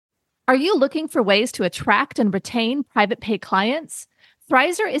Are you looking for ways to attract and retain private pay clients?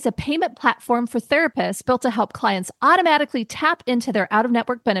 Thrizer is a payment platform for therapists built to help clients automatically tap into their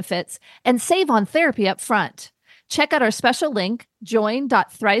out-of-network benefits and save on therapy up front. Check out our special link,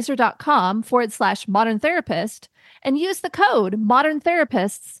 join.thrizer.com/modern therapist, and use the code Modern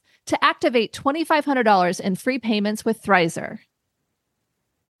Therapists to activate $2,500 in free payments with Thrizer.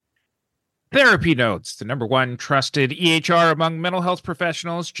 Therapy Notes, the #1 trusted EHR among mental health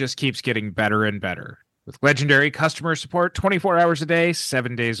professionals, just keeps getting better and better. With legendary customer support 24 hours a day,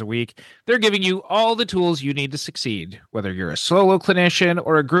 7 days a week, they're giving you all the tools you need to succeed, whether you're a solo clinician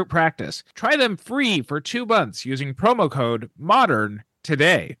or a group practice. Try them free for 2 months using promo code MODERN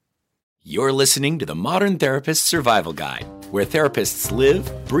today. You're listening to the Modern Therapist Survival Guide, where therapists live,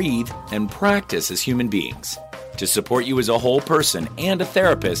 breathe, and practice as human beings. To support you as a whole person and a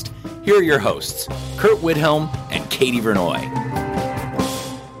therapist, here are your hosts, Curt Widhalm and Katie Vernoy.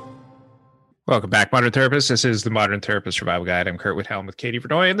 Welcome back, Modern Therapists. This is the Modern Therapist Survival Guide. I'm Curt Widhalm with Katie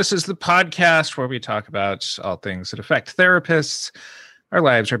Vernoy, and this is the podcast where we talk about all things that affect therapists, our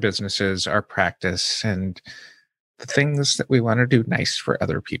lives, our businesses, our practice, and the things that we want to do nice for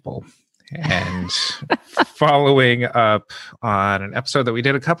other people. And following up on an episode that we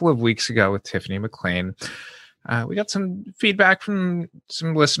did a couple of weeks ago with Tiffany McLain, we got some feedback from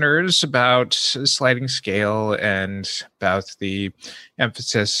some listeners about sliding scale and about the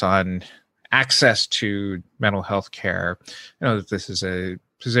emphasis on access to mental health care. I know that this is a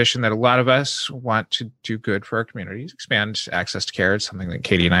position that a lot of us want to do good for our communities, expand access to care. It's something that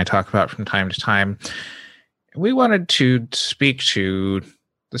Katie and I talk about from time to time. We wanted to speak to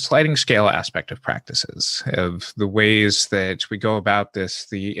the sliding scale aspect of practices, of the ways that we go about this,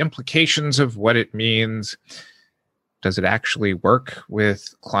 the implications of what it means. Does it actually work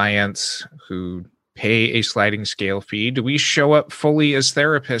with clients who pay a sliding scale fee? Do we show up fully as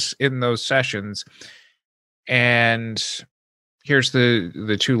therapists in those sessions? And here's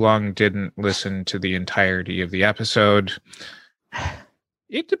the too long didn't listen to the entirety of the episode.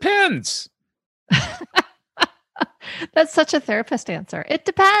 It depends. That's such a therapist answer. It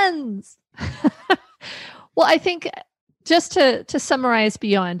depends. Well, I think just to summarize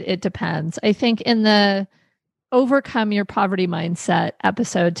beyond it depends, I think in the Overcome Your Poverty Mindset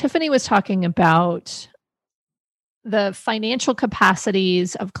episode, Tiffany was talking about the financial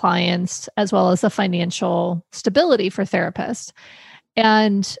capacities of clients as well as the financial stability for therapists.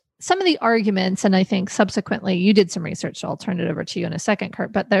 And some of the arguments, and I think subsequently you did some research, so I'll turn it over to you in a second,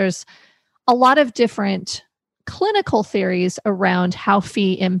 Curt, but there's a lot of different clinical theories around how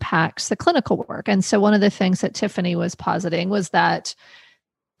fee impacts the clinical work. And so one of the things that Tiffany was positing was that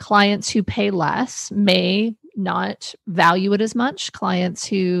clients who pay less may not value it as much. Clients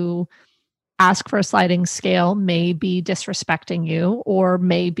who ask for a sliding scale may be disrespecting you or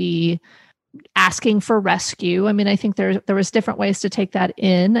may be asking for rescue. I mean, I think there was different ways to take that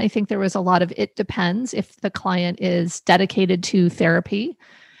in. I think there was a lot of it depends. If the client is dedicated to therapy,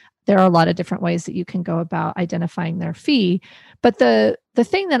 there are a lot of different ways that you can go about identifying their fee. But the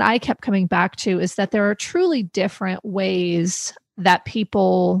thing that I kept coming back to is that there are truly different ways that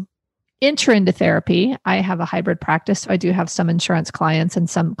people enter into therapy. I have a hybrid practice, so I do have some insurance clients and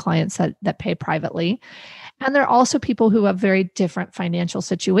some clients that pay privately. And there are also people who have very different financial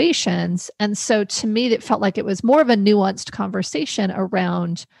situations. And so to me, it felt like it was more of a nuanced conversation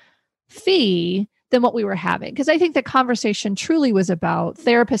around fee than what we were having. Because I think the conversation truly was about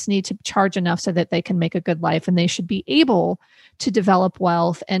therapists need to charge enough so that they can make a good life and they should be able to develop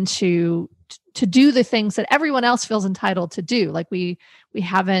wealth and to do the things that everyone else feels entitled to do. Like we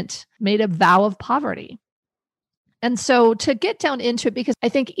haven't made a vow of poverty. And so to get down into it, because I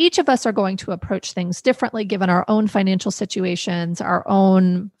think each of us are going to approach things differently given our own financial situations, our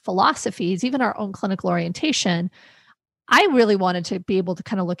own philosophies, even our own clinical orientation, I really wanted to be able to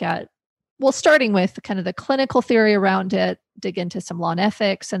kind of look at, well, starting with kind of the clinical theory around it, dig into some law and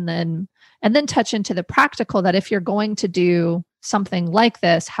ethics, and then touch into the practical that if you're going to do something like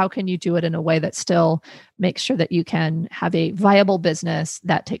this, how can you do it in a way that still makes sure that you can have a viable business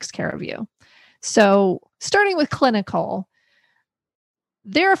that takes care of you? So starting with clinical,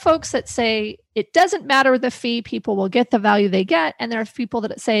 there are folks that say it doesn't matter the fee, people will get the value they get. And there are people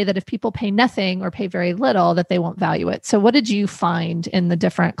that say that if people pay nothing or pay very little, that they won't value it. So what did you find in the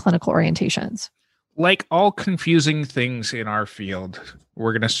different clinical orientations? Like all confusing things in our field,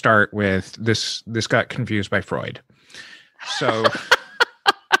 we're going to start with this got confused by Freud. So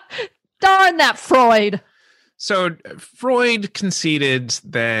darn that Freud. So Freud conceded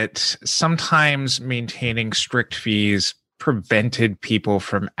that sometimes maintaining strict fees prevented people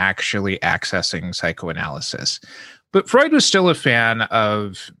from actually accessing psychoanalysis. But Freud was still a fan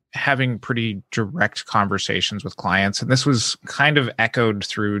of having pretty direct conversations with clients. And this was kind of echoed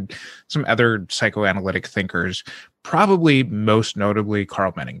through some other psychoanalytic thinkers, probably most notably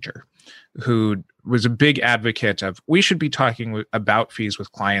Carl Menninger, who was a big advocate of we should be talking about fees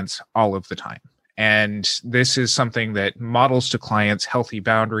with clients all of the time. And this is something that models to clients healthy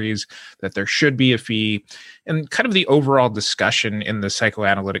boundaries, that there should be a fee, and kind of the overall discussion in the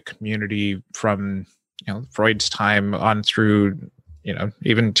psychoanalytic community from Freud's time on through,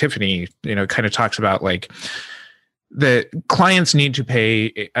 even Tiffany, kind of talks about like the clients need to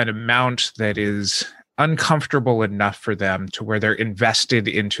pay an amount that is uncomfortable enough for them to where they're invested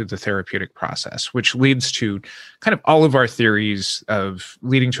into the therapeutic process, which leads to kind of all of our theories of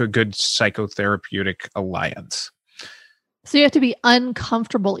leading to a good psychotherapeutic alliance. So you have to be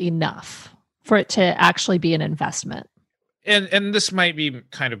uncomfortable enough for it to actually be an investment. And this might be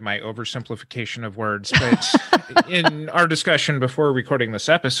kind of my oversimplification of words, but in our discussion before recording this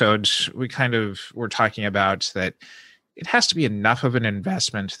episode, we kind of were talking about that it has to be enough of an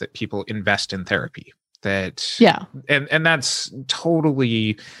investment that people invest in therapy. And that's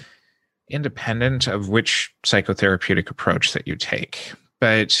totally independent of which psychotherapeutic approach that you take.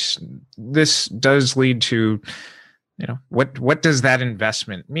 But this does lead to, what does that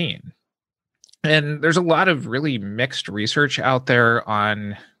investment mean? And there's a lot of really mixed research out there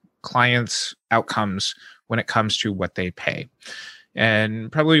on clients' outcomes when it comes to what they pay.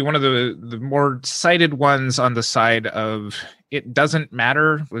 And probably one of the more cited ones on the side of it doesn't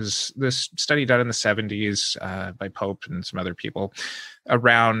matter was this study done in the 70s by Pope and some other people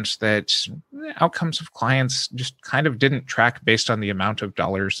around that outcomes of clients just kind of didn't track based on the amount of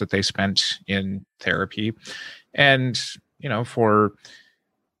dollars that they spent in therapy. And, for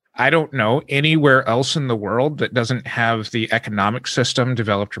I don't know anywhere else in the world that doesn't have the economic system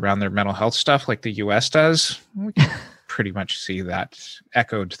developed around their mental health stuff like the US does. We can pretty much see that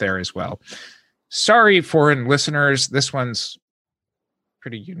echoed there as well. Sorry, foreign listeners. This one's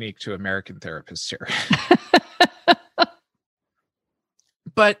pretty unique to American therapists here.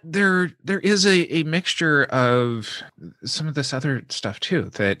 But there is a mixture of some of this other stuff too,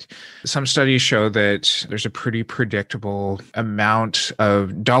 that some studies show that there's a pretty predictable amount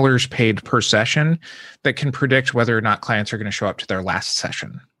of dollars paid per session that can predict whether or not clients are going to show up to their last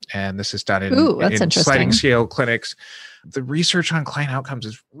session. And this is done in sliding scale clinics. The research on client outcomes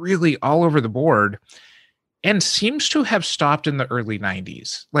is really all over the board and seems to have stopped in the early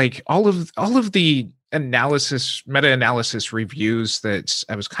 90s. Like all of the meta-analysis reviews that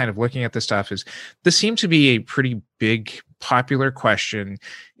I was kind of looking at this stuff this seemed to be a pretty big popular question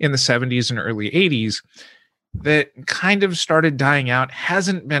in the 70s and early 80s that kind of started dying out,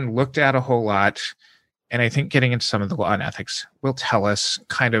 hasn't been looked at a whole lot. And I think getting into some of the law and ethics will tell us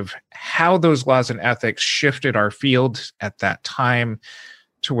kind of how those laws and ethics shifted our field at that time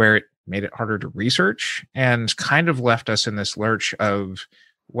to where it made it harder to research and kind of left us in this lurch of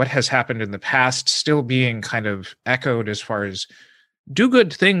what has happened in the past still being kind of echoed as far as do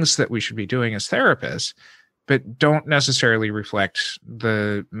good things that we should be doing as therapists, but don't necessarily reflect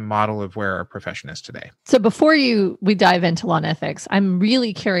the model of where our profession is today. So before we dive into law and ethics, I'm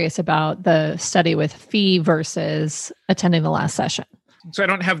really curious about the study with fee versus attending the last session. So I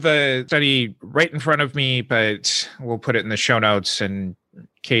don't have the study right in front of me, but we'll put it in the show notes, and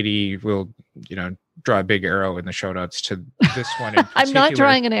Katie will, draw a big arrow in the show notes to this one in particular. I'm not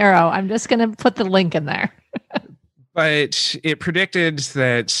drawing an arrow. I'm just going to put the link in there. But it predicted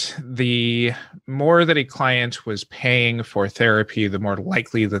that the more that a client was paying for therapy, the more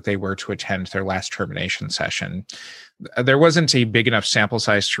likely that they were to attend their last termination session. There wasn't a big enough sample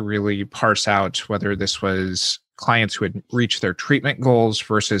size to really parse out whether this was clients who had reached their treatment goals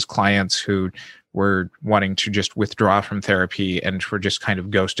versus clients who were wanting to just withdraw from therapy and were just kind of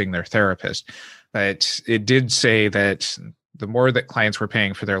ghosting their therapist. But it did say that the more that clients were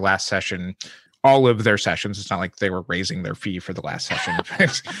paying for their last session, all of their sessions, it's not like they were raising their fee for the last session.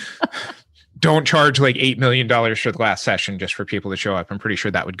 Don't charge like $8 million for the last session just for people to show up. I'm pretty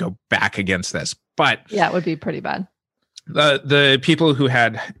sure that would go back against this. But yeah, it would be pretty bad. The people who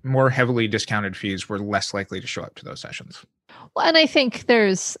had more heavily discounted fees were less likely to show up to those sessions. Well, and I think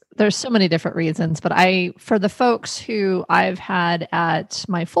there's so many different reasons, but for the folks who I've had at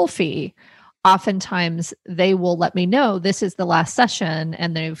my full fee, oftentimes they will let me know this is the last session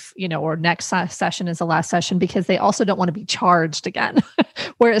and or next session is the last session because they also don't want to be charged again.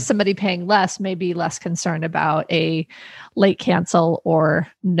 Whereas somebody paying less may be less concerned about a late cancel or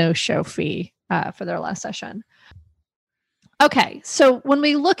no show fee for their last session. Okay. So when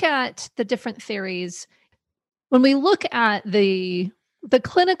we look at the different theories, when we look at the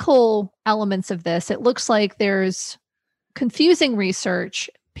clinical elements of this, it looks like there's confusing research.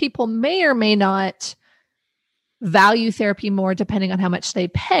 People may or may not value therapy more depending on how much they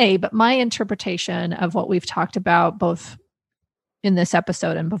pay. But my interpretation of what we've talked about both in this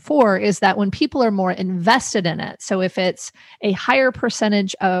episode and before is that when people are more invested in it, so if it's a higher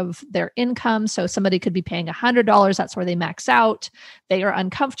percentage of their income, so somebody could be paying $100, that's where they max out, they are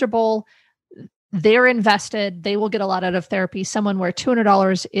uncomfortable, they're invested, they will get a lot out of therapy. Someone where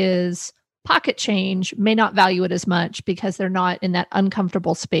 $200 is pocket change may not value it as much because they're not in that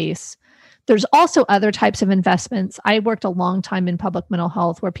uncomfortable space. There's also other types of investments. I worked a long time in public mental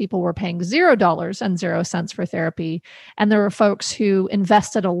health where people were paying $0 and 0 cents for therapy. And there were folks who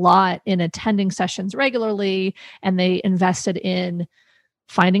invested a lot in attending sessions regularly, and they invested in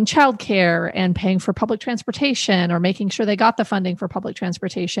finding childcare and paying for public transportation or making sure they got the funding for public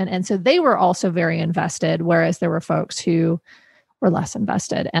transportation. And so they were also very invested, whereas there were folks who were less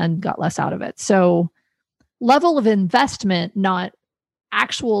invested and got less out of it. So level of investment, not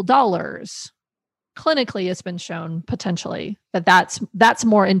actual dollars, clinically has been shown potentially that's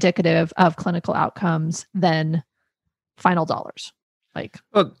more indicative of clinical outcomes than final dollars.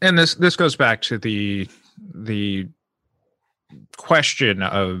 Well, and this goes back to the question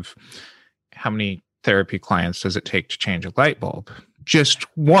of how many therapy clients does it take to change a light bulb? Just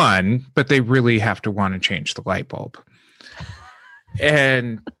one, but they really have to want to change the light bulb.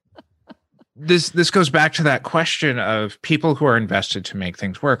 And this goes back to that question of people who are invested to make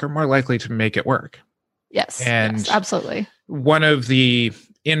things work are more likely to make it work. Yes, and yes, absolutely. One of the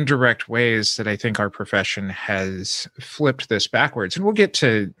indirect ways that I think our profession has flipped this backwards, and we'll get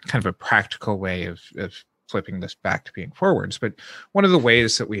to kind of a practical way of flipping this back to being forwards, but one of the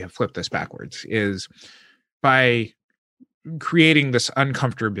ways that we have flipped this backwards is by creating this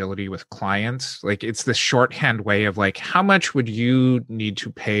uncomfortability with clients. Like, it's this shorthand way of like, how much would you need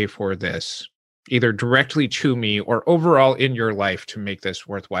to pay for this, either directly to me or overall in your life, to make this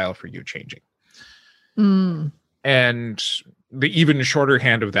worthwhile for you changing? And the even shorter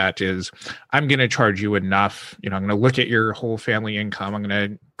hand of that is, I'm going to charge you enough. I'm going to look at your whole family income. I'm going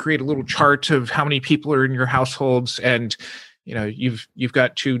to create a little chart of how many people are in your households, and you've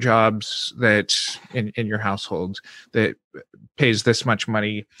got 2 jobs that in your household that pays this much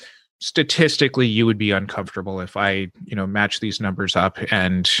money. Statistically, you would be uncomfortable if I, match these numbers up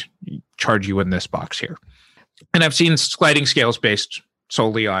and charge you in this box here. And I've seen sliding scales based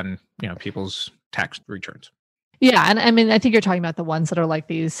solely on, people's tax returns. Yeah. And I mean, I think you're talking about the ones that are like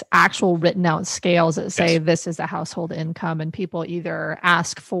these actual written out scales that say this is a household income, and people either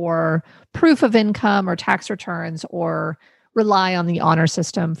ask for proof of income or tax returns or rely on the honor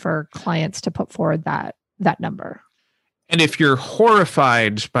system for clients to put forward that number. And if you're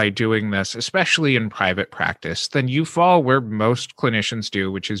horrified by doing this, especially in private practice, then you fall where most clinicians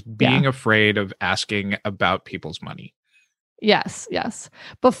do, which is being afraid of asking about people's money. Yes, yes.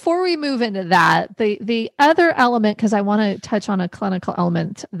 Before we move into that, the other element, because I want to touch on a clinical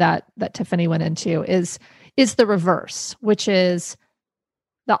element that Tiffany went into, is the reverse, which is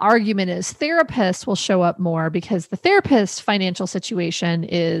the argument is therapists will show up more because the therapist's financial situation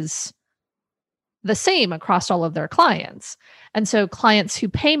is the same across all of their clients. And so clients who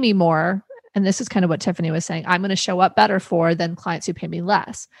pay me more, and this is kind of what Tiffany was saying, I'm going to show up better for than clients who pay me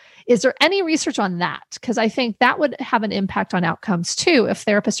less. Is there any research on that? Because I think that would have an impact on outcomes too, if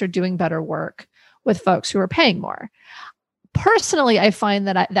therapists are doing better work with folks who are paying more. Personally, I find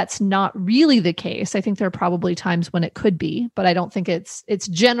that that's not really the case. I think there are probably times when it could be, but I don't think it's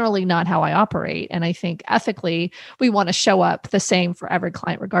generally not how I operate. And I think ethically, we want to show up the same for every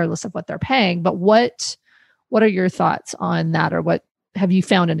client, regardless of what they're paying. But what are your thoughts on that, or what have you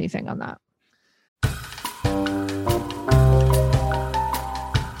found anything on that?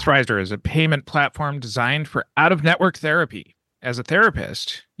 Thrizer is a payment platform designed for out-of-network therapy. As a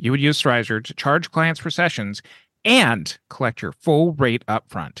therapist, you would use Thrizer to charge clients for sessions and collect your full rate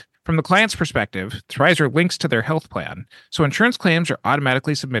upfront. From the client's perspective, Thrizer links to their health plan, so insurance claims are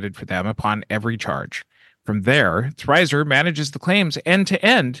automatically submitted for them upon every charge. From there, Thrizer manages the claims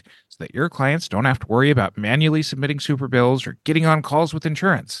end-to-end so that your clients don't have to worry about manually submitting super bills or getting on calls with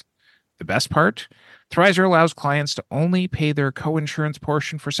insurance. The best part? Thrizer allows clients to only pay their co-insurance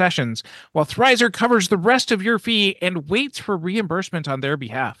portion for sessions, while Thrizer covers the rest of your fee and waits for reimbursement on their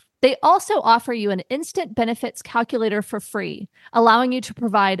behalf. They also offer you an instant benefits calculator for free, allowing you to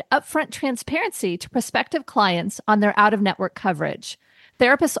provide upfront transparency to prospective clients on their out-of-network coverage.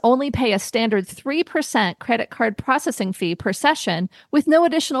 Therapists only pay a standard 3% credit card processing fee per session with no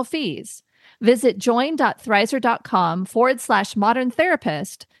additional fees. Visit join.thrizer.com/modern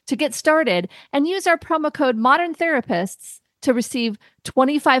therapist to get started and use our promo code Modern Therapists to receive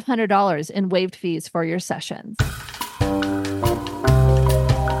 $2,500 in waived fees for your sessions.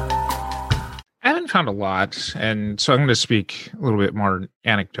 found a lot, and so I'm going to speak a little bit more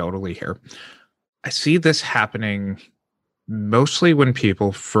anecdotally here. I see this happening mostly when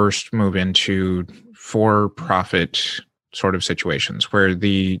people first move into for-profit sort of situations where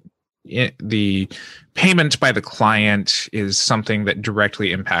the payment by the client is something that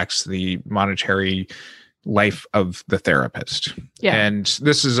directly impacts the monetary life of the therapist. Yeah. And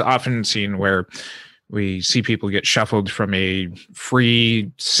this is often seen where we see people get shuffled from a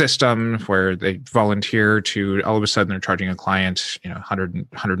free system where they volunteer to all of a sudden they're charging a client,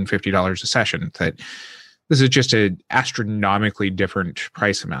 $150 a session. That this is just an astronomically different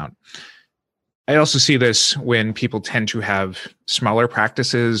price amount. I also see this when people tend to have smaller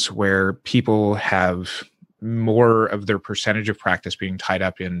practices where people have more of their percentage of practice being tied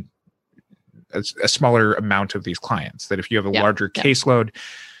up in a smaller amount of these clients. That if you have a larger caseload,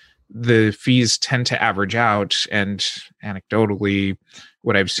 the fees tend to average out. And anecdotally,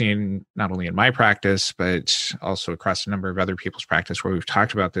 what I've seen not only in my practice, but also across a number of other people's practice where we've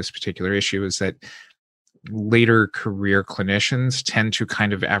talked about this particular issue, is that later career clinicians tend to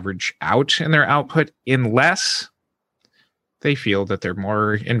kind of average out in their output unless they feel that they're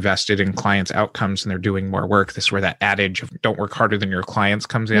more invested in clients' outcomes and they're doing more work. This is where that adage of don't work harder than your clients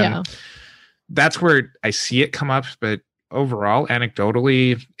comes in. Yeah. That's where I see it come up, but overall,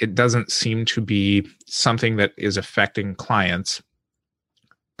 anecdotally, it doesn't seem to be something that is affecting clients.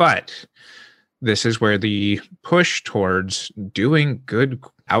 But this is where the push towards doing good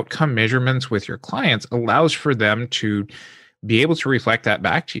outcome measurements with your clients allows for them to be able to reflect that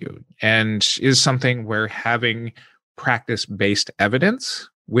back to you, and is something where having practice-based evidence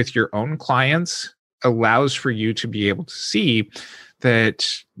with your own clients allows for you to be able to see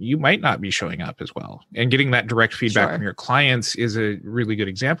that you might not be showing up as well. And getting that direct feedback from your clients is a really good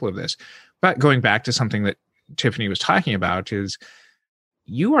example of this. But going back to something that Tiffany was talking about, is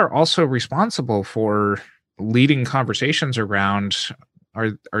you are also responsible for leading conversations around,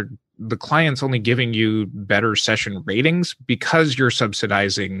 are the clients only giving you better session ratings because you're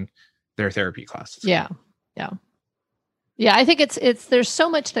subsidizing their therapy costs? Yeah. I think it's there's so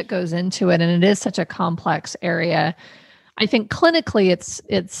much that goes into it, and it is such a complex area. I think clinically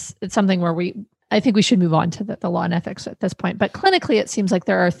it's something where I think we should move on to the law and ethics at this point. But clinically, it seems like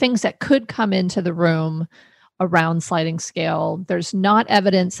there are things that could come into the room around sliding scale. There's not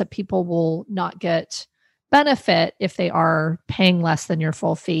evidence that people will not get benefit if they are paying less than your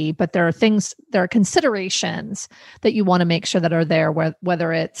full fee, but there are considerations that you want to make sure that are there,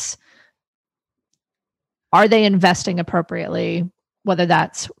 whether it's, are they investing appropriately, whether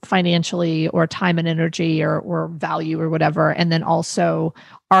that's financially or time and energy or value or whatever. And then also,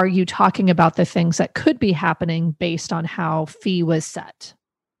 are you talking about the things that could be happening based on how fee was set?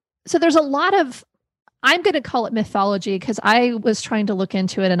 So there's a lot of, I'm going to call it mythology because I was trying to look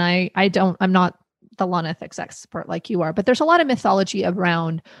into it, and I'm not the law and ethics expert like you are, but there's a lot of mythology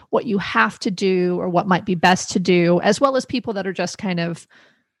around what you have to do or what might be best to do, as well as people that are just kind of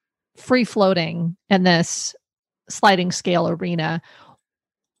free floating in this sliding scale arena.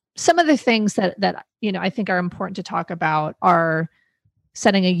 Some of the things that I think are important to talk about are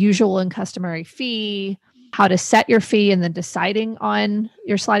setting a usual and customary fee, how to set your fee, and then deciding on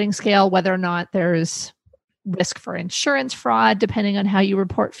your sliding scale, whether or not there's risk for insurance fraud, depending on how you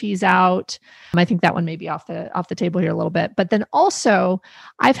report fees out. I think that one may be off the table here a little bit. But then also,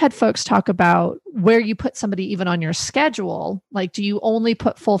 I've had folks talk about where you put somebody even on your schedule. Like, do you only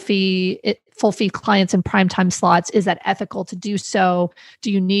put full fee clients in primetime slots? Is that ethical to do so?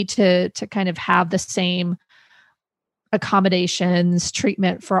 Do you need to kind of have the same accommodations,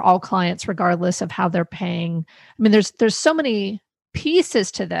 treatment for all clients, regardless of how they're paying? I mean, there's so many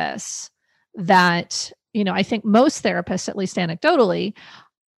pieces to this that, I think most therapists, at least anecdotally,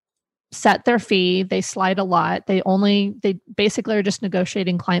 set their fee. They slide a lot. They basically are just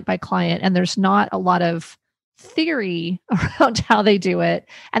negotiating client by client, and there's not a lot of theory around how they do it.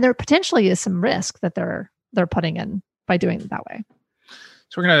 And there potentially is some risk that they're putting in by doing it that way.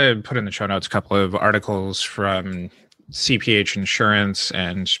 So we're going to put in the show notes a couple of articles from CPH Insurance,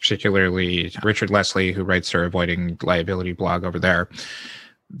 and particularly Richard Leslie, who writes their Avoiding Liability blog over there,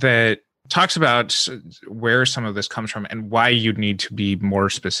 that talks about where some of this comes from and why you need to be more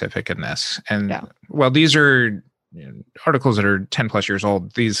specific in this. And while these are articles that are 10 plus years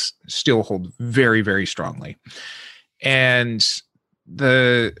old, these still hold very, very strongly. And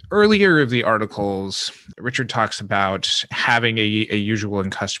the earlier of the articles, Richard talks about having a usual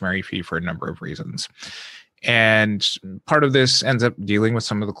and customary fee for a number of reasons. And part of this ends up dealing with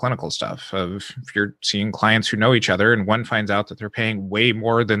some of the clinical stuff of, if you're seeing clients who know each other and one finds out that they're paying way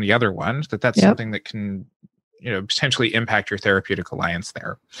more than the other one, that's something that can, potentially impact your therapeutic alliance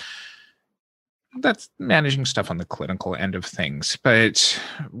there. that's managing stuff on the clinical end of things. But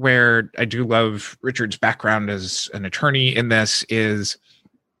where I do love Richard's background as an attorney in this is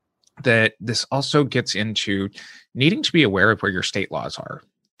that this also gets into needing to be aware of where your state laws are.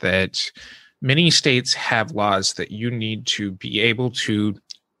 That many states have laws that you need to be able to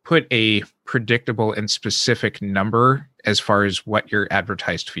put a predictable and specific number as far as what your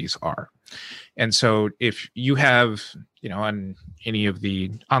advertised fees are. And so if you have, on any of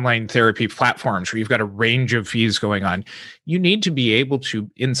the online therapy platforms where you've got a range of fees going on, you need to be able to,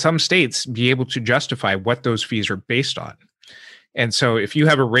 in some states, be able to justify what those fees are based on. And so if you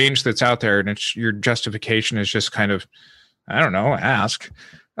have a range that's out there and your justification is just kind of, I don't know, ask,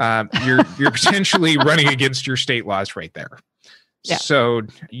 you're potentially running against your state laws right there. Yeah. So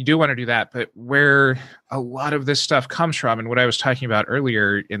you do want to do that. But where a lot of this stuff comes from, and what I was talking about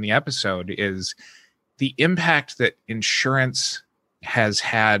earlier in the episode, is the impact that insurance has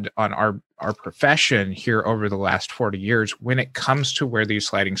had on our profession here over the last 40 years when it comes to where these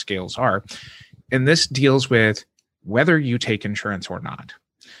sliding scales are. And this deals with whether you take insurance or not.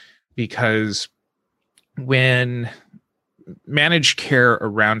 Because when managed care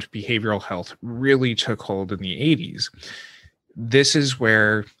around behavioral health really took hold in the 80s, this is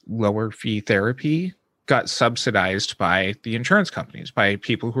where lower fee therapy got subsidized by the insurance companies, by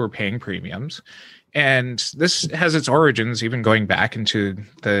people who are paying premiums. And this has its origins even going back into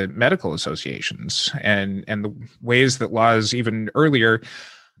the medical associations and the ways that laws even earlier.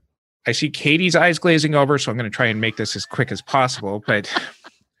 I see Katie's eyes glazing over, so I'm going to try and make this as quick as possible. But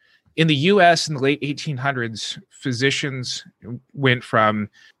in the US in the late 1800s, physicians went from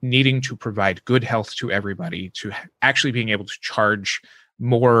needing to provide good health to everybody to actually being able to charge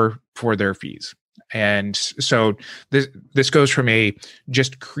more for their fees. And so this goes from a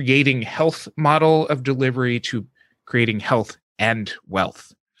just creating health model of delivery to creating health and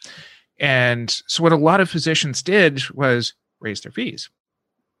wealth. And so what a lot of physicians did was raise their fees.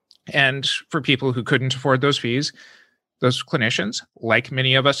 And for people who couldn't afford those fees, those clinicians, like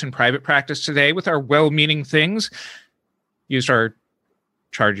many of us in private practice today with our well-meaning things, used our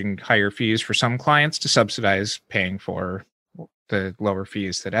charging higher fees for some clients to subsidize paying for the lower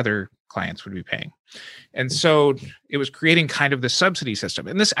fees that other clients would be paying. And so it was creating kind of the subsidy system.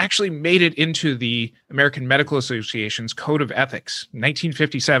 And this actually made it into the American Medical Association's Code of Ethics. In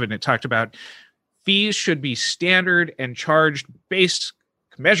 1957, it talked about fees should be standard and charged based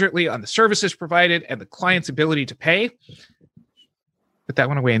commensurately on the services provided and the client's ability to pay. But that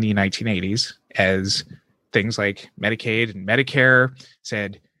went away in the 1980s as things like Medicaid and Medicare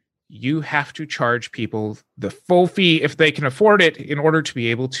said, you have to charge people the full fee if they can afford it in order to be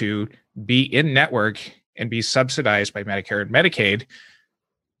able to be in network and be subsidized by Medicare and Medicaid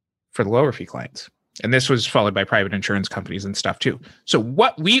for the lower fee clients. And this was followed by private insurance companies and stuff too. So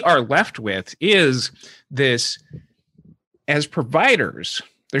what we are left with is this, as providers,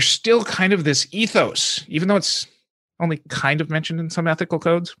 there's still kind of this ethos, even though it's only kind of mentioned in some ethical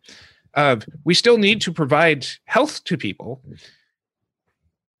codes, of we still need to provide health to people,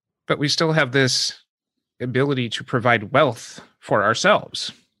 but we still have this ability to provide wealth for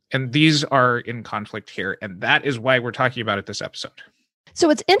ourselves. And these are in conflict here. And that is why we're talking about it this episode. So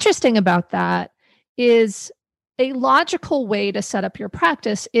what's interesting about that is a logical way to set up your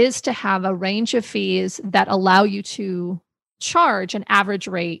practice is to have a range of fees that allow you to charge an average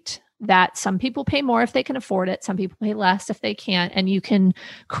rate that some people pay more if they can afford it, some people pay less if they can't, and you can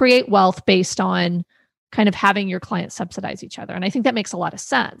create wealth based on kind of having your clients subsidize each other. And I think that makes a lot of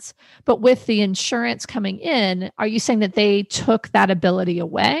sense. But with the insurance coming in, are you saying that they took that ability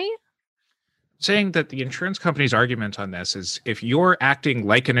away? Saying that the insurance company's argument on this is if you're acting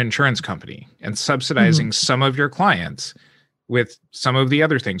like an insurance company and subsidizing some of your clients with some of the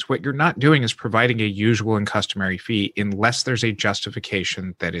other things, what you're not doing is providing a usual and customary fee unless there's a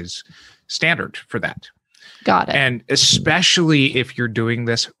justification that is standard for that. Got it. And especially if you're doing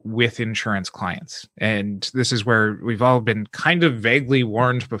this with insurance clients. And this is where we've all been kind of vaguely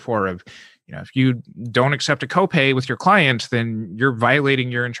warned before of, if you don't accept a copay with your client, then you're violating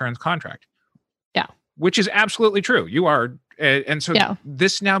your insurance contract. Yeah. Which is absolutely true. You are. And so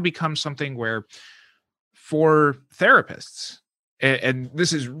this now becomes something where for therapists, and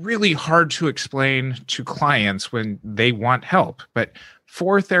this is really hard to explain to clients when they want help, but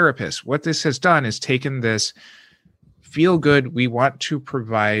for therapists, what this has done is taken this feel good, we want to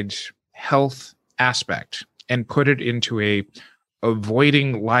provide health aspect and put it into a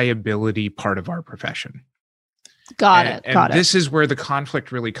avoiding liability part of our profession. Got it. And this is where the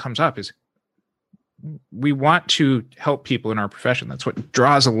conflict really comes up is we want to help people in our profession. That's what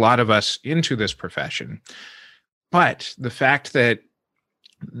draws a lot of us into this profession. But the fact that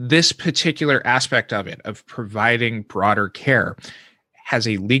this particular aspect of it, of providing broader care, has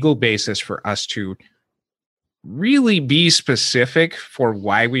a legal basis for us to really be specific for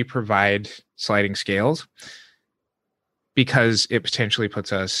why we provide sliding scales, because it potentially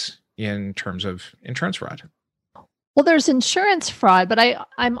puts us in terms of insurance fraud. Well, there's insurance fraud, but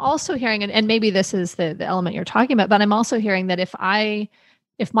I'm also hearing, and maybe this is the element you're talking about, but I'm also hearing that if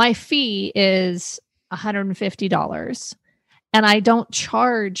my fee is $150 and I don't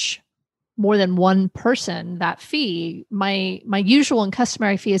charge more than one person that fee, my usual and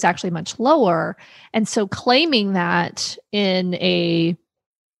customary fee is actually much lower. And so claiming that in a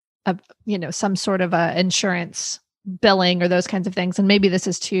some sort of a insurance billing or those kinds of things, and maybe this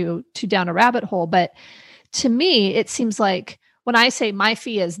is too down a rabbit hole, but to me, it seems like when I say my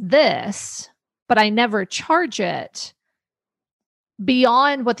fee is this, but I never charge it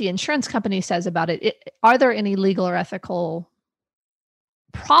beyond what the insurance company says about it, are there any legal or ethical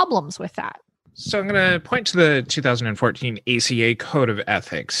problems with that? So I'm going to point to the 2014 ACA Code of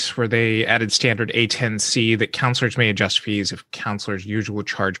Ethics, where they added standard A10C that counselors may adjust fees if counselors' usual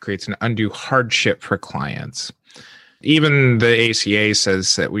charge creates an undue hardship for clients. Even the ACA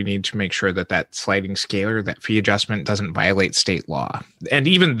says that we need to make sure that that sliding scaler, that fee adjustment, doesn't violate state law. And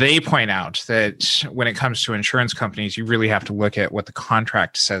even they point out that when it comes to insurance companies, you really have to look at what the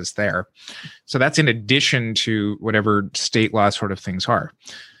contract says there. So that's in addition to whatever state law sort of things are.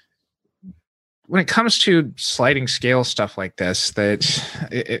 When it comes to sliding scale stuff like this,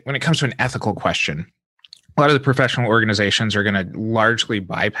 when it comes to an ethical question, a lot of the professional organizations are going to largely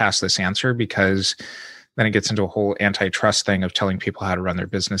bypass this answer, because then it gets into a whole antitrust thing of telling people how to run their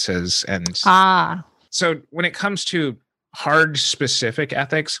businesses. And so when it comes to hard, specific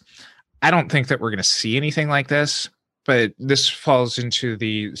ethics, I don't think that we're going to see anything like this, but this falls into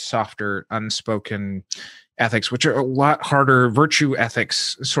the softer, unspoken ethics, which are a lot harder, virtue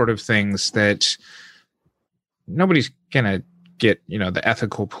ethics sort of things that nobody's going to get, the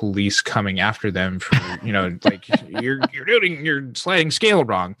ethical police coming after them for, like you're doing your sliding scale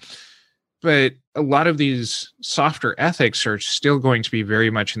wrong. But a lot of these softer ethics are still going to be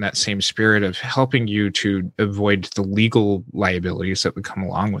very much in that same spirit of helping you to avoid the legal liabilities that would come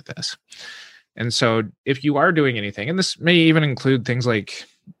along with this. And so if you are doing anything, and this may even include things like,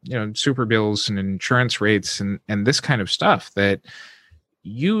 super bills and insurance rates and this kind of stuff, that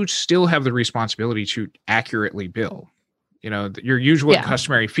you still have the responsibility to accurately bill. Your usual and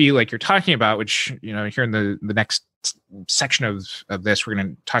customary fee, like you're talking about, which, here in the next section of this, we're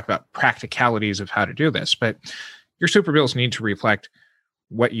going to talk about practicalities of how to do this. But your super bills need to reflect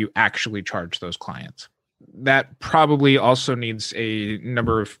what you actually charge those clients. That probably also needs a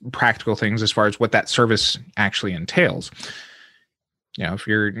number of practical things as far as what that service actually entails. If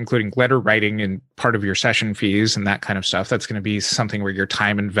you're including letter writing in part of your session fees and that kind of stuff, that's going to be something where your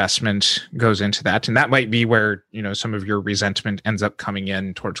time investment goes into that. And that might be where, some of your resentment ends up coming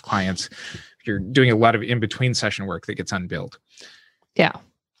in towards clients. If you're doing a lot of in-between session work that gets unbilled. Yeah.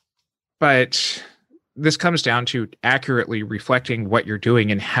 But this comes down to accurately reflecting what you're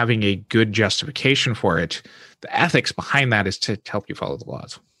doing and having a good justification for it. The ethics behind that is to help you follow the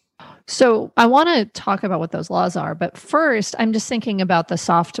laws. So I want to talk about what those laws are, but first I'm just thinking about the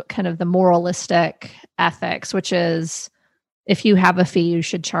soft, kind of the moralistic ethics, which is if you have a fee, you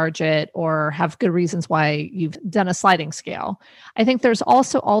should charge it or have good reasons why you've done a sliding scale. I think there's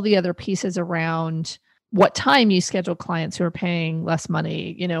also all the other pieces around what time you schedule clients who are paying less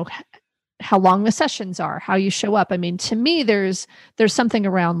money, how long the sessions are, how you show up. I mean, to me, there's something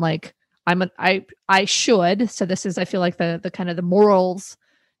around like, I should, so this is, I feel like the kind of the morals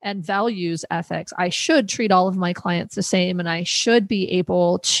and values ethics. I should treat all of my clients the same, and I should be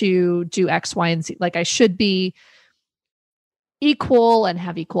able to do X, Y, and Z. Like I should be equal and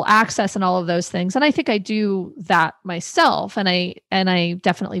have equal access and all of those things. And I think I do that myself, and I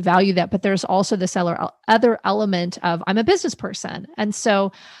definitely value that. But there's also this other element of I'm a business person, and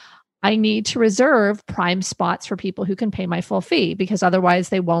so I need to reserve prime spots for people who can pay my full fee, because otherwise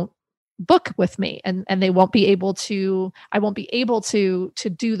they won't book with me and they won't be able to, I won't be able to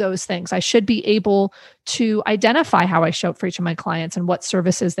do those things. I should be able to identify how I show up for each of my clients and what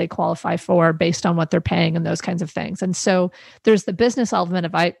services they qualify for based on what they're paying and those kinds of things. And so there's the business element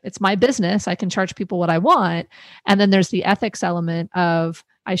of it's my business, I can charge people what I want. And then there's the ethics element of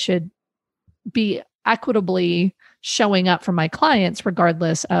I should be equitably showing up for my clients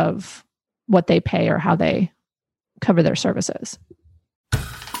regardless of what they pay or how they cover their services.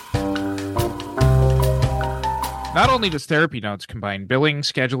 Not only does Therapy Notes combine billing,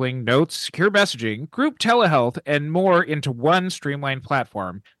 scheduling, notes, secure messaging, group telehealth, and more into one streamlined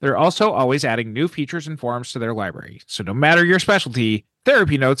platform, they're also always adding new features and forms to their library. So no matter your specialty,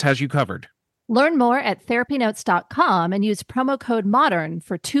 Therapy Notes has you covered. Learn more at therapynotes.com and use promo code MODERN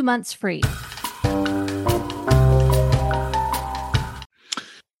for 2 months free.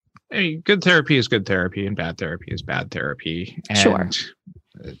 Hey, good therapy is good therapy and bad therapy is bad therapy. And Sure.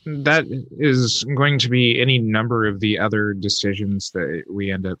 that is going to be any number of the other decisions that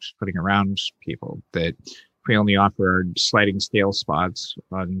we end up putting around people, that we only offer our sliding scale spots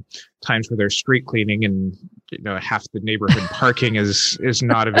on times where there's street cleaning and half the neighborhood parking is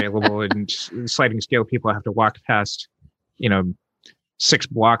not available, and sliding scale people have to walk past 6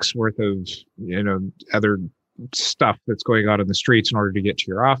 blocks worth of other stuff that's going on in the streets in order to get to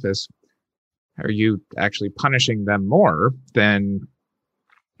your office. Are you actually punishing them more than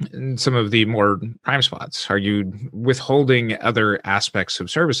in some of the more prime spots? Are you withholding other aspects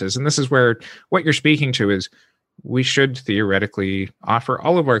of services? And this is where what you're speaking to is we should theoretically offer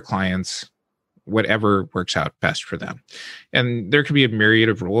all of our clients whatever works out best for them. And there could be a myriad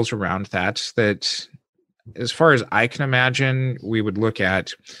of rules around that, as far as I can imagine, we would look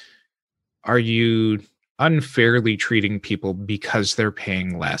at, are you unfairly treating people because they're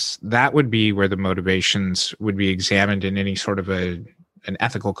paying less? That would be where the motivations would be examined in any sort of an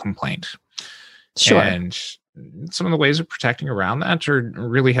ethical complaint. Sure. And some of the ways of protecting around that are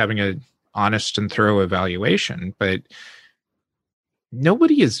really having a honest and thorough evaluation. But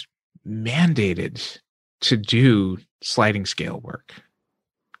nobody is mandated to do sliding scale work.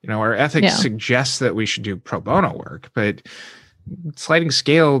 Our ethics suggests that we should do pro bono work, but sliding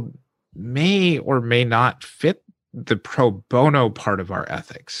scale may or may not fit the pro bono part of our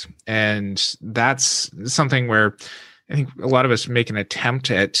ethics. And that's something where I think a lot of us make an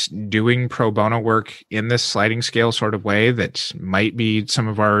attempt at doing pro bono work in this sliding scale sort of way that might be some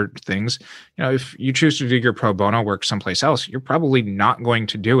of our things. If you choose to do your pro bono work someplace else, you're probably not going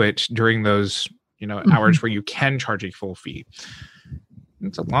to do it during those, hours where you can charge a full fee.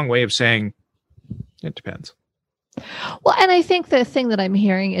 It's a long way of saying it depends. Well, and I think the thing that I'm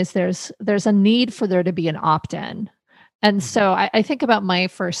hearing is there's a need for there to be an opt-in. And so I think about my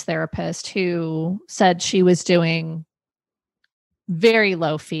first therapist who said she was doing very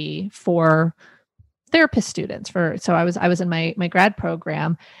low fee for therapist students. So I was in my grad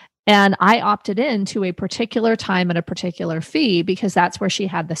program, and I opted in to a particular time at a particular fee because that's where she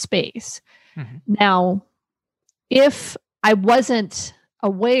had the space. Mm-hmm. Now, if I wasn't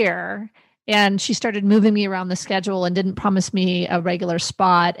aware and she started moving me around the schedule and didn't promise me a regular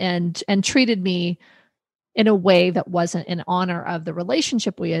spot and treated me in a way that wasn't in honor of the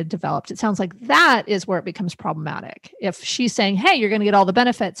relationship we had developed, it sounds like that is where it becomes problematic. If she's saying, hey, you're going to get all the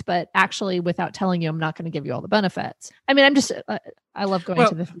benefits, but actually without telling you, I'm not going to give you all the benefits. I mean, I love going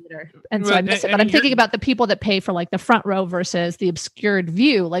to the theater. And so I miss it, but I'm thinking about the people that pay for like the front row versus the obscured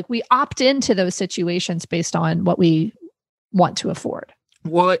view. Like we opt into those situations based on what we want to afford.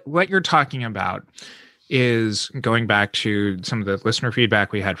 Well, what you're talking about is going back to some of the listener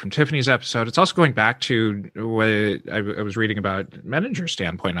feedback we had from Tiffany's episode. It's also going back to what I was reading about manager's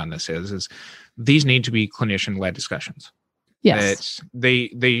standpoint on this is these need to be clinician-led discussions. Yes. That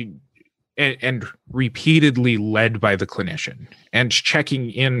they repeatedly led by the clinician and checking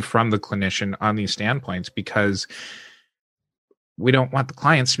in from the clinician on these standpoints, because we don't want the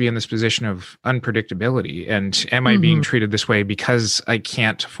clients to be in this position of unpredictability. And am I being treated this way because I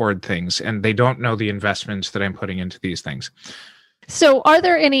can't afford things and they don't know the investments that I'm putting into these things? So are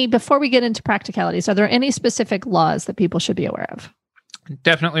there any, before we get into practicalities, are there any specific laws that people should be aware of?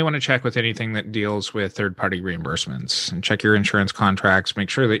 Definitely want to check with anything that deals with third-party reimbursements and check your insurance contracts,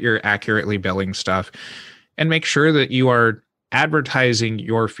 make sure that you're accurately billing stuff, and make sure that you are advertising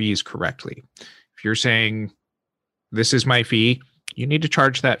your fees correctly. If you're saying, this is my fee, you need to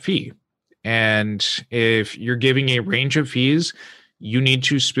charge that fee. And if you're giving a range of fees, you need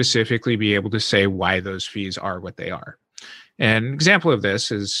to specifically be able to say why those fees are what they are. And an example of this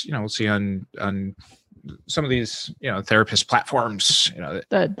is, we'll see on some of these, therapist platforms,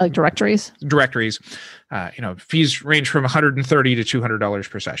 the like directories, fees range from $130 to $200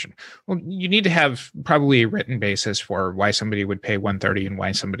 per session. Well, you need to have probably a written basis for why somebody would pay $130 and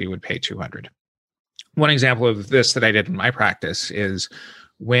why somebody would pay $200. One example of this that I did in my practice is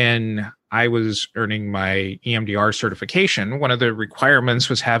when I was earning my EMDR certification, one of the requirements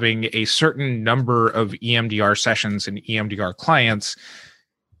was having a certain number of EMDR sessions and EMDR clients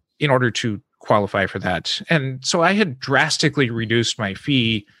in order to qualify for that. And so I had drastically reduced my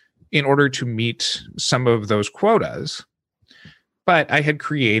fee in order to meet some of those quotas. But I had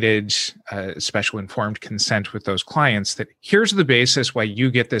created a special informed consent with those clients that here's the basis why you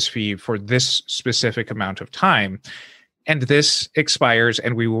get this fee for this specific amount of time. And this expires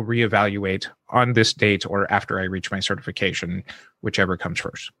and we will reevaluate on this date or after I reach my certification, whichever comes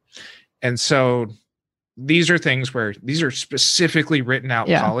first. And so these are things where these are specifically written out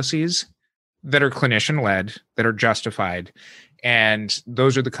policies that are clinician-led, that are justified. And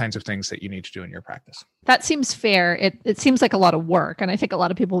those are the kinds of things that you need to do in your practice. That seems fair. It seems like a lot of work. And I think a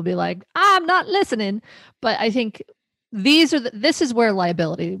lot of people will be like, I'm not listening. But I think this is where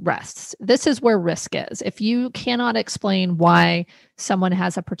liability rests. This is where risk is. If you cannot explain why someone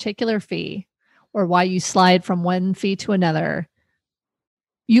has a particular fee or why you slide from one fee to another,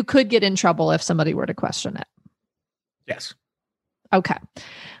 you could get in trouble if somebody were to question it. Yes. Okay.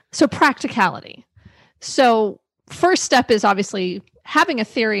 So practicality. So first step is obviously having a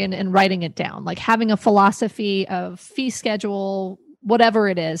theory and writing it down, like having a philosophy of fee schedule, whatever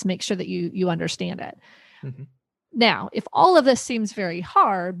it is, make sure that you understand it. Mm-hmm. Now, if all of this seems very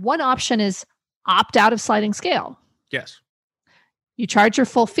hard, one option is opt out of sliding scale. Yes. You charge your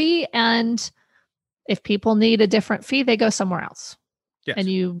full fee, and if people need a different fee, they go somewhere else. Yes. And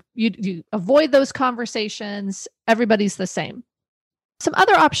you avoid those conversations. Everybody's the same. Some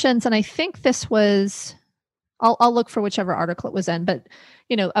other options, and I think this was, I'll look for whichever article it was in, but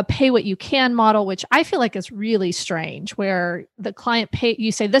a pay what you can model, which I feel like is really strange, where the client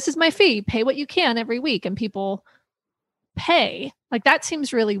you say, this is my fee, pay what you can every week, and people pay. Like that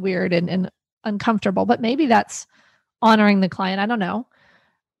seems really weird and uncomfortable, but maybe that's honoring the client. I don't know.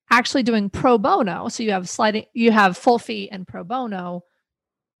 Actually doing pro bono. So you have full fee and pro bono,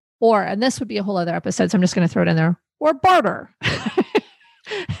 and this would be a whole other episode, so I'm just going to throw it in there, or barter.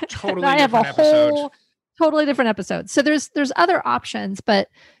 Totally I have a whole totally different episode. So there's other options, but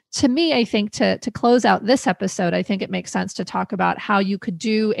to me, I think to close out this episode, I think it makes sense to talk about how you could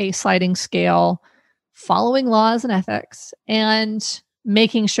do a sliding scale following laws and ethics and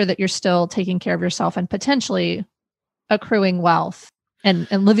making sure that you're still taking care of yourself and potentially accruing wealth and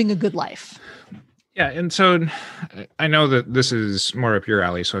living a good life. Yeah. And so I know that this is more up your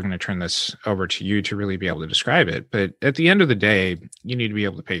alley, so I'm going to turn this over to you to really be able to describe it. But at the end of the day, you need to be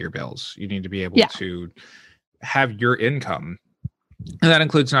able to pay your bills. You need to be able to have your income. And that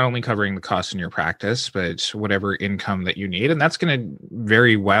includes not only covering the costs in your practice, but whatever income that you need. And that's going to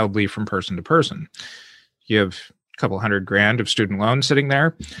vary wildly from person to person. You have a couple $100,000 of student loans sitting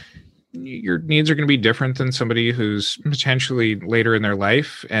there. Your needs are going to be different than somebody who's potentially later in their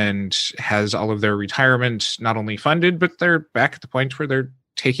life and has all of their retirement not only funded, but they're back at the point where they're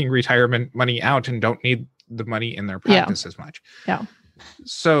taking retirement money out and don't need the money in their practice as much. Yeah.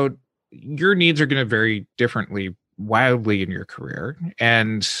 So your needs are going to vary differently wildly in your career.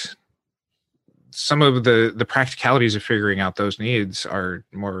 And some of the practicalities of figuring out those needs are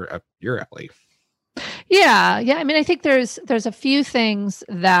more up your alley. Yeah. I mean, I think there's a few things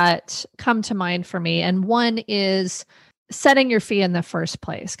that come to mind for me. And one is setting your fee in the first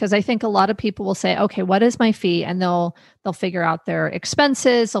place. Because I think a lot of people will say, okay, what is my fee? And they'll figure out their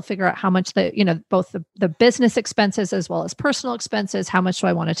expenses. They'll figure out how much both the business expenses as well as personal expenses, how much do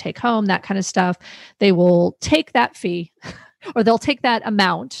I want to take home, that kind of stuff. They will take that fee or they'll take that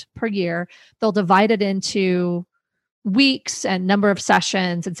amount per year. They'll divide it into weeks and number of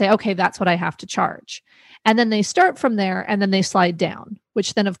sessions and say, okay, that's what I have to charge. And then they start from there and then they slide down,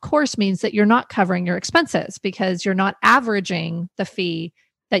 which then of course means that you're not covering your expenses because you're not averaging the fee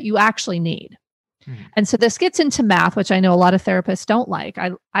that you actually need. Mm-hmm. And so this gets into math, which I know a lot of therapists don't like.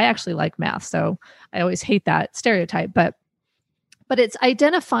 I actually like math, so I always hate that stereotype, but it's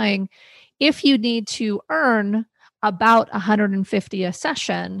identifying if you need to earn about $150 a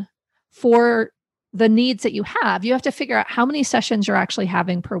session for the needs that you have to figure out how many sessions you're actually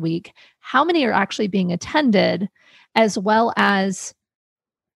having per week, how many are actually being attended, as well as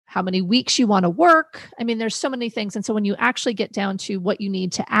how many weeks you want to work. I mean, there's so many things. And so when you actually get down to what you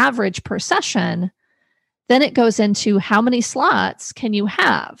need to average per session, then it goes into how many slots can you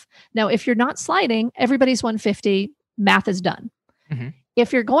have. Now, if you're not sliding, everybody's 150, math is done. Mm-hmm.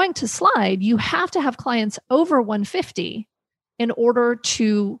 If you're going to slide, you have to have clients over 150 in order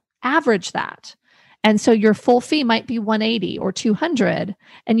to average that. And so your full fee might be 180 or 200,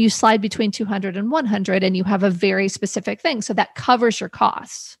 and you slide between 200 and 100, and you have a very specific thing. So that covers your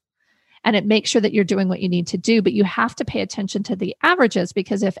costs and it makes sure that you're doing what you need to do. But you have to pay attention to the averages,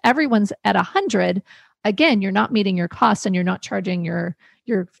 because if everyone's at 100, again, you're not meeting your costs and you're not charging your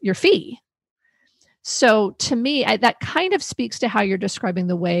fee. So to me, that kind of speaks to how you're describing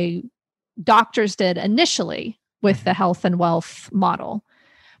the way doctors did initially with the health and wealth model.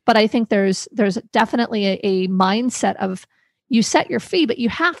 But I think there's definitely a mindset of you set your fee, but you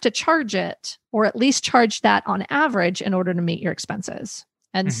have to charge it, or at least charge that on average in order to meet your expenses.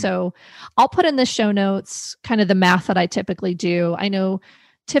 And so I'll put in the show notes kind of the math that I typically do. I know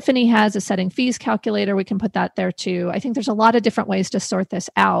Tiffany has a setting fees calculator. We can put that there too. I think there's a lot of different ways to sort this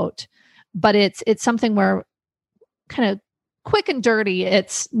out, but it's something where kind of quick and dirty,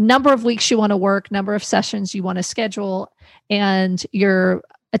 it's number of weeks you want to work, number of sessions you want to schedule, and your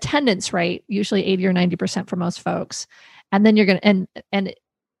attendance rate, usually 80 or 90% for most folks. And then you're going to, and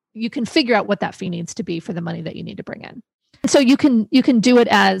you can figure out what that fee needs to be for the money that you need to bring in. So you can do it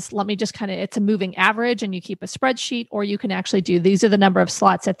as, let me just kind of, it's a moving average and you keep a spreadsheet, or you can actually do, these are the number of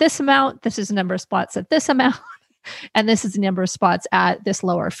slots at this amount, this is the number of spots at this amount, and this is the number of spots at this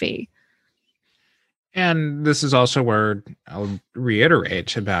lower fee. And this is also where I'll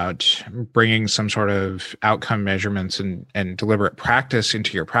reiterate about bringing some sort of outcome measurements and deliberate practice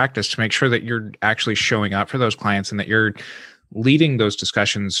into your practice to make sure that you're actually showing up for those clients and that you're leading those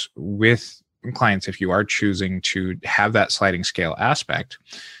discussions with clients if you are choosing to have that sliding scale aspect,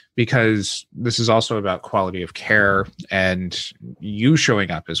 because this is also about quality of care and you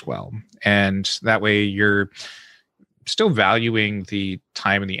showing up as well. And that way you're still valuing the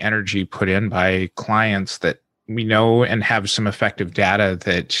time and the energy put in by clients that we know and have some effective data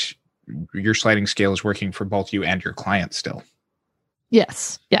that your sliding scale is working for both you and your clients still.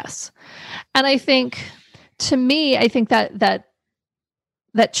 Yes. And I think, to me, I think that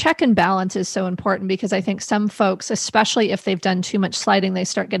check and balance is so important, because I think some folks, especially if they've done too much sliding, they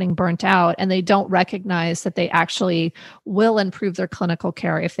start getting burnt out and they don't recognize that they actually will improve their clinical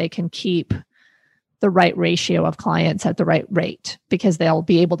care if they can keep the right ratio of clients at the right rate, because they'll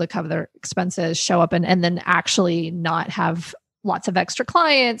be able to cover their expenses, show up and then actually not have lots of extra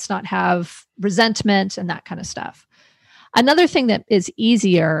clients, not have resentment and that kind of stuff. Another thing that is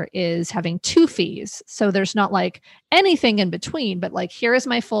easier is having two fees. So there's not like anything in between, but like, here is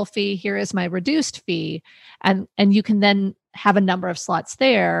my full fee, here is my reduced fee. And you can then have a number of slots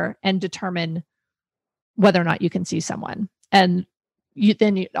there and determine whether or not you can see someone. And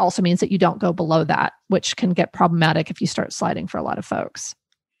then it also means that you don't go below that, which can get problematic if you start sliding for a lot of folks.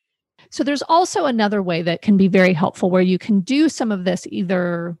 So there's also another way that can be very helpful where you can do some of this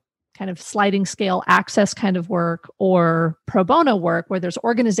either kind of sliding scale access kind of work or pro bono work, where there's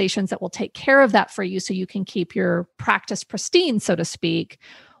organizations that will take care of that for you so you can keep your practice pristine, so to speak.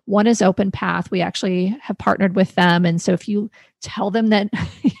 One is Open Path. We actually have partnered with them. And so if you tell them that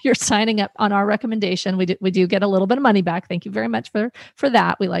you're signing up on our recommendation, we do get a little bit of money back. Thank you very much for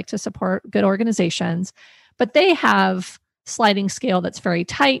that. We like to support good organizations, but they have sliding scale that's very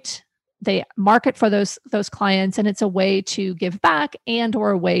tight. They market for those clients, and it's a way to give back and or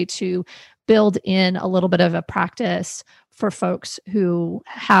a way to build in a little bit of a practice for folks who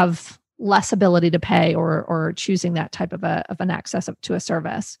have less ability to pay or choosing that type of an access to a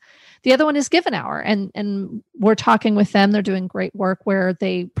service. The other one is Give an Hour, and we're talking with them. They're doing great work where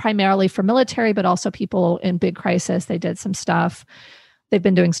they primarily for military, but also people in big crisis. They did some stuff. They've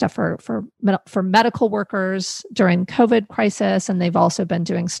been doing stuff for medical workers during COVID crisis, and they've also been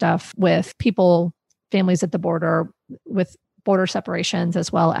doing stuff with people, families at the border, with border separations,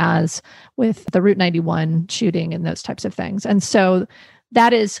 as well as with the Route 91 shooting and those types of things. And so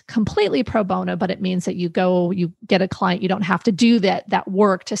that is completely pro bono, but it means that you get a client. You don't have to do that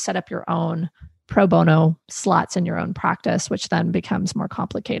work to set up your own pro bono slots in your own practice, which then becomes more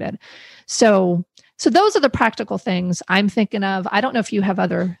complicated. So those are the practical things I'm thinking of. I don't know if you have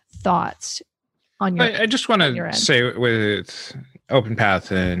other thoughts on your. I just want to say with Open Path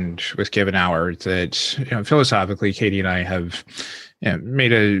and with Give an Hour that philosophically, Katie and I have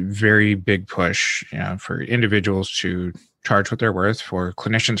made a very big push for individuals to charge what they're worth, for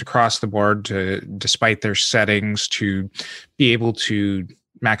clinicians across the board to, despite their settings, to be able to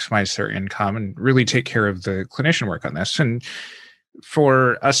maximize their income and really take care of the clinician work on this. And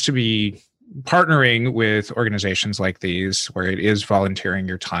for us to be partnering with organizations like these, where it is volunteering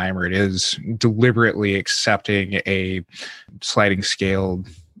your time or it is deliberately accepting a sliding scale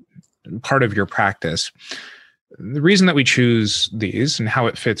part of your practice, the reason that we choose these and how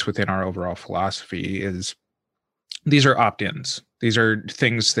it fits within our overall philosophy is these are opt-ins. These are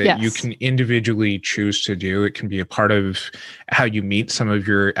things that you can individually choose to do. It can be a part of how you meet some of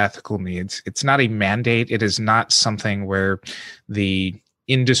your ethical needs. It's not a mandate. It is not something where the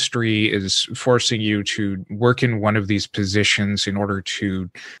industry is forcing you to work in one of these positions in order to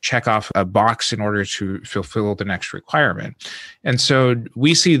check off a box in order to fulfill the next requirement. And so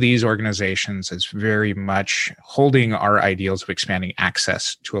we see these organizations as very much holding our ideals of expanding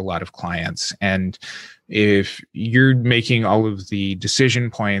access to a lot of clients. And if you're making all of the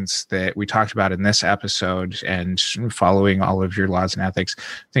decision points that we talked about in this episode and following all of your laws and ethics,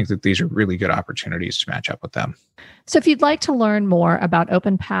 I think that these are really good opportunities to match up with them. So if you'd like to learn more about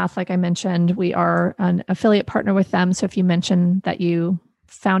OpenPath, like I mentioned, we are an affiliate partner with them. So if you mention that you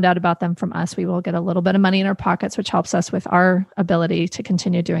found out about them from us, we will get a little bit of money in our pockets, which helps us with our ability to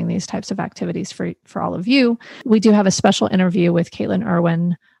continue doing these types of activities for all of you. We do have a special interview with Caitlin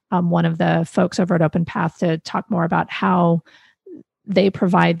Irwin, one of the folks over at OpenPath, to talk more about how they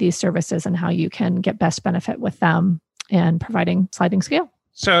provide these services and how you can get best benefit with them and providing sliding scale.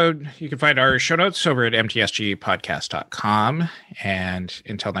 So you can find our show notes over at mtsgpodcast.com. And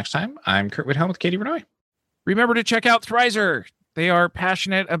until next time, I'm Curt Widhalm with Katie Vernoy. Remember to check out Thrizer. They are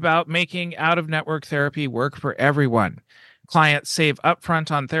passionate about making out-of-network therapy work for everyone. Clients save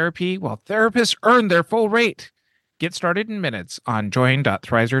upfront on therapy while therapists earn their full rate. Get started in minutes on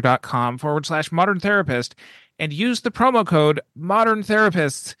join.thrizer.com/modern therapist and use the promo code Modern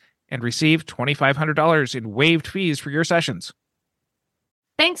Therapists and receive $2,500 in waived fees for your sessions.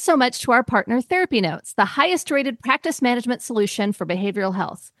 Thanks so much to our partner, Therapy Notes, the highest rated practice management solution for behavioral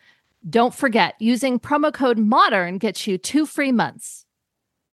health. Don't forget, using promo code MODERN gets you 2 free months.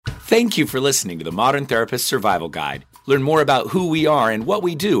 Thank you for listening to the Modern Therapist Survival Guide. Learn more about who we are and what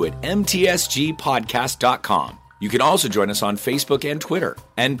we do at mtsgpodcast.com. You can also join us on Facebook and Twitter.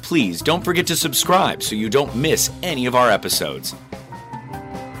 And please don't forget to subscribe so you don't miss any of our episodes.